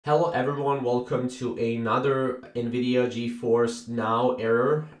Hello everyone, welcome to another NVIDIA GeForce Now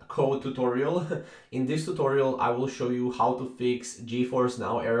error code tutorial. In this tutorial, I will show you how to fix GeForce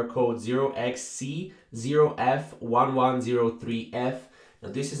Now error code 0xc0f1103f. Now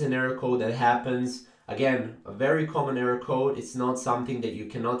this is an error code that happens, again, a very common error code. It's not something that you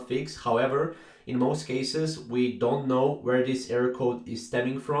cannot fix. However, in most cases, we don't know where this error code is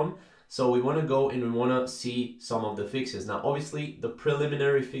stemming from. So we want to go and we want to see some of the fixes. Now, obviously, the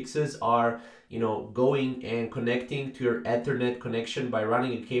preliminary fixes are, going and connecting to your Ethernet connection by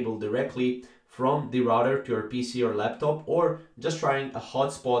running a cable directly from the router to your PC or laptop, or just trying a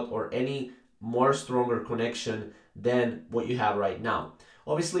hotspot or any more stronger connection than what you have right now.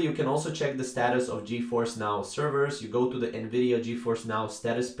 Obviously, you can also check the status of GeForce Now servers. You go to the NVIDIA GeForce Now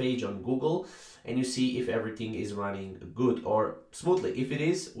status page on Google and you see if everything is running good or smoothly. If it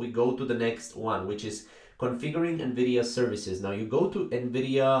is, we go to the next one, which is configuring NVIDIA services. Now you go to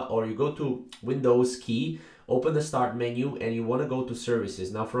NVIDIA or you go to Windows key, open the start menu, and you want to go to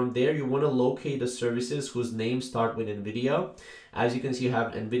services. Now from there, you want to locate the services whose names start with NVIDIA. As you can see, you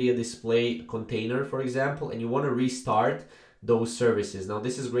have NVIDIA display container, for example, and you want to restart those services. Now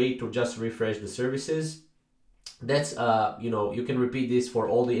this is great to just refresh the services. That's you can repeat this for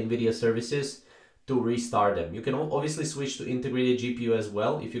all the NVIDIA services to restart them. You can obviously switch to integrated GPU as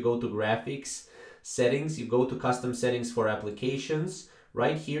well. If you go to graphics settings, you go to custom settings for applications.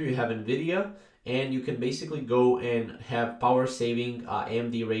 Right here you have NVIDIA, and you can basically go and have power saving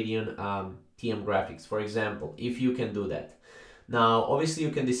AMD Radeon TM graphics, for example, if you can do that. Now, obviously,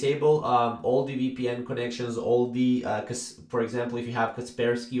 you can disable all the VPN connections, all the, for example, if you have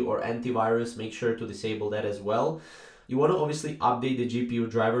Kaspersky or antivirus, make sure to disable that as well. You want to obviously update the GPU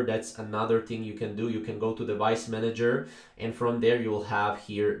driver. That's another thing you can do. You can go to device manager, and from there you will have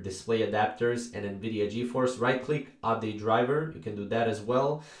here display adapters and NVIDIA GeForce. Right click, update driver. You can do that as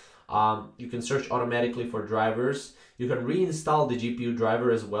well. You can search automatically for drivers. You can reinstall the GPU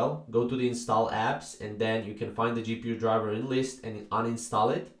driver as well. Go to the install apps, and then you can find the GPU driver in list and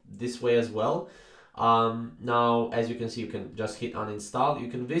uninstall it this way as well. Now, as you can see, you can just hit uninstall. You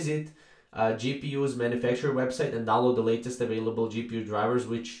can visit GPU's manufacturer website and download the latest available GPU drivers,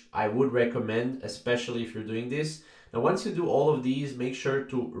 which I would recommend, especially if you're doing this. Now, once you do all of these, make sure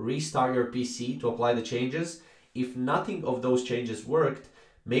to restart your PC to apply the changes. If nothing of those changes worked,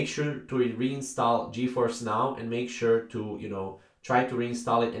 make sure to reinstall GeForce Now and make sure to, try to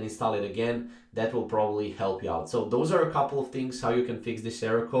reinstall it and install it again. That will probably help you out. So those are a couple of things how you can fix this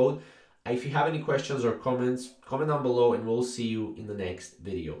error code. If you have any questions or comments, comment down below and we'll see you in the next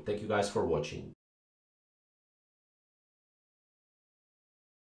video. Thank you guys for watching.